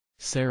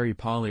Seri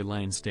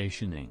Polyline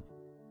stationing.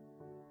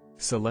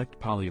 Select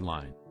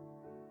Polyline.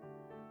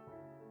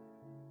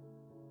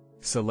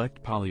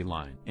 Select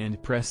Polyline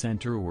and press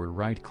Enter or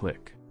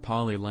right-click.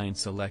 Polyline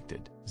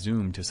selected.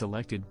 Zoom to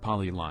selected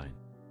polyline.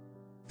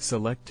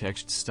 Select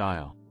text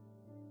style.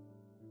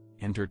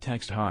 Enter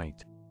text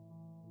height.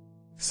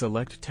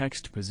 Select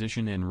text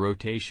position and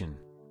rotation.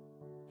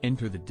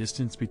 Enter the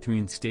distance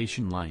between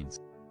station lines.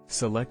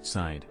 Select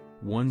side,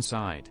 one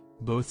side,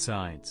 both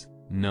sides,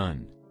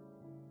 none.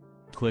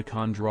 Click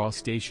on Draw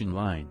Station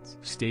Lines.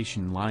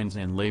 Station lines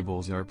and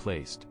labels are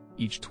placed,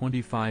 each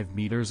 25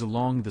 meters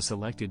along the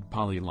selected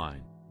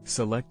polyline.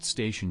 Select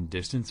Station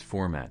Distance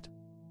Format.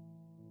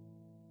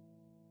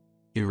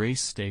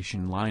 Erase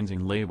station lines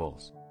and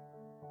labels.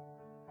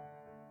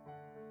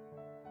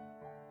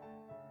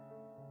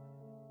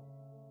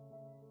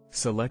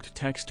 Select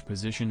Text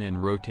Position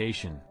and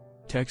Rotation.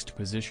 Text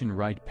position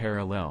right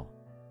parallel.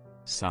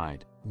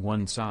 Side,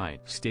 one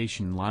side.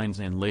 Station lines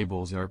and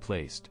labels are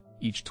placed,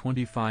 each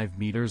 25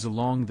 meters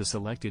along the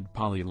selected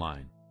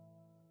polyline.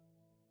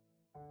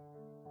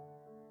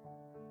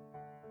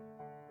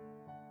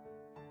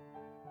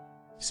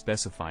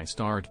 Specify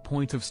start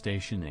point of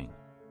stationing.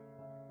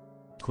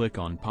 Click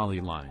on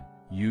Polyline,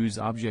 use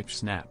Object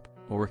Snap,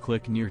 or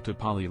click near to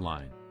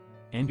Polyline.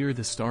 Enter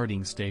the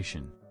starting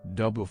station,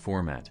 double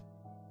format.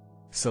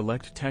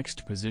 Select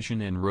Text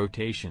Position and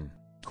Rotation,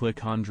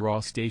 click on Draw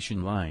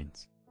Station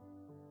Lines.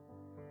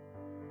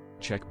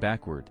 Check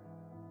Backward.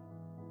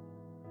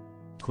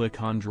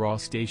 Click on Draw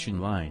Station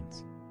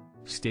Lines.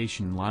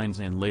 Station lines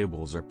and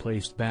labels are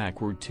placed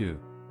backward too.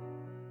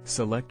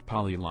 Select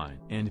Polyline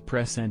and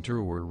press Enter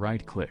or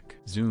right-click.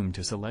 Zoom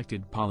to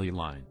selected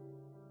polyline.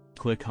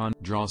 Click on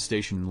Draw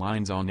Station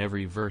Lines on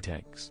every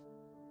vertex.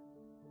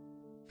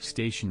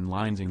 Station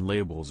lines and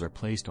labels are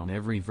placed on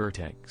every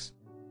vertex.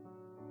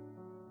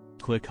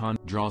 Click on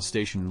Draw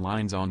Station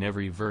Lines on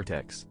every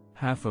vertex,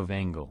 half of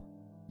angle.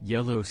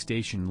 Yellow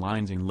station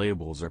lines and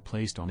labels are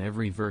placed on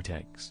every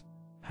vertex,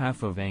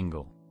 half of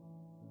angle.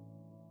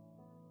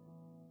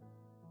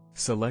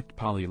 Select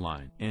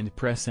Polyline and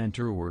press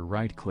Enter or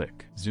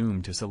right-click.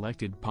 Zoom to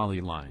selected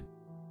polyline.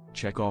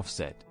 Check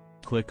Offset.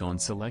 Click on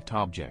Select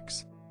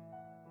Objects.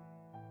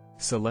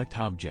 Select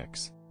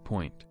Objects,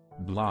 Point,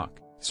 Block,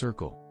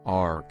 Circle,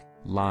 Arc,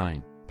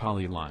 Line,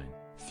 Polyline,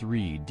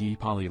 3D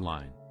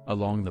Polyline,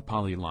 along the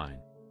polyline.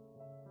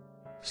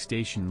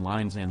 Station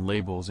lines and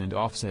labels and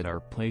offset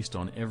are placed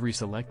on every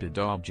selected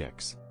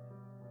objects.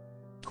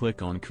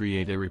 Click on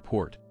Create a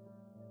Report.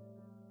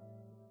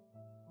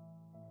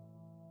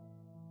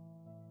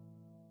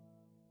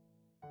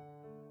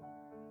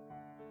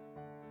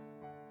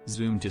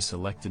 Zoom to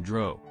selected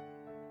row.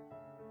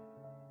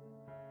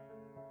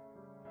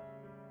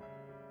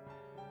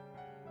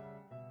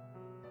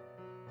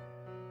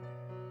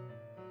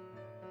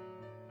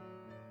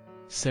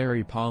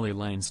 Seri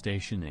Polyline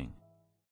stationing.